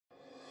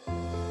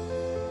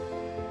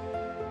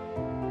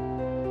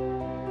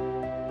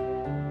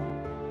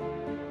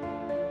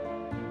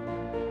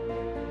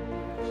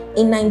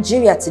In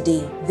Nigeria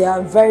today, there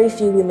are very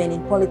few women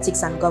in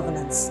politics and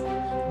governance.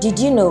 Did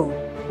you know?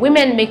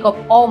 Women make up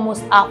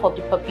almost half of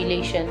the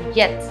population,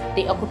 yet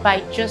they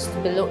occupy just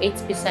below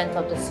 8%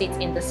 of the seats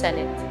in the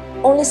Senate.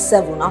 Only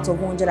 7 out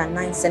of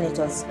 109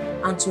 senators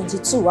and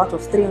 22 out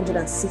of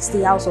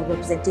 360 House of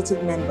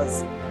Representative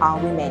members are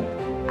women.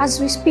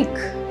 As we speak,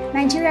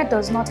 Nigeria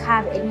does not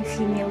have any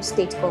female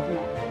state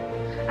governor,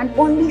 and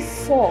only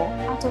 4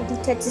 out of the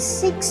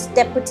 36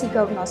 deputy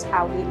governors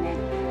are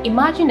women.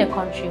 Imagine a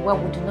country where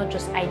we do not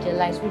just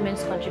idealize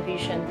women's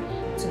contribution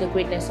to the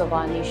greatness of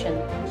our nation.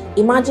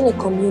 Imagine a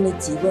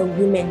community where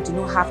women do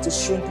not have to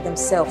shrink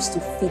themselves to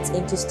fit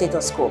into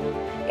status quo.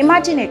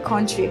 Imagine a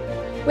country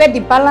where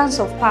the balance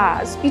of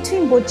powers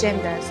between both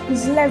genders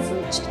is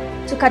leveraged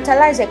to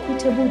catalyze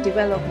equitable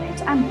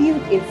development and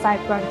build a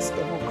vibrant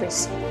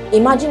democracy.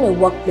 Imagine a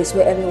workplace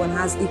where everyone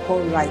has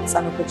equal rights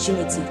and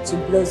opportunity to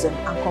blossom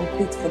and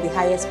compete for the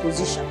highest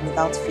position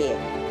without fear.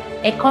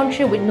 A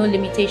country with no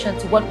limitation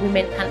to what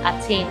women can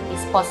attain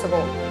is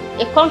possible.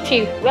 A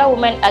country where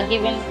women are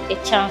given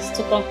a chance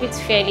to compete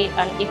fairly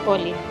and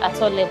equally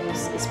at all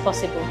levels is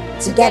possible.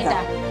 Together,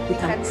 we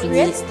can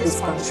create this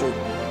country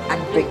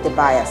and break the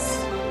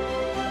bias.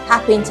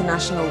 Happy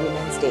International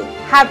Women's Day.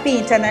 Happy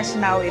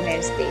International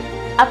Women's Day.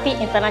 Happy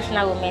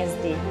International Women's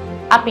Day.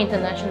 Happy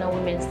International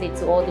Women's Day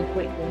to all the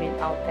great women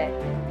out there.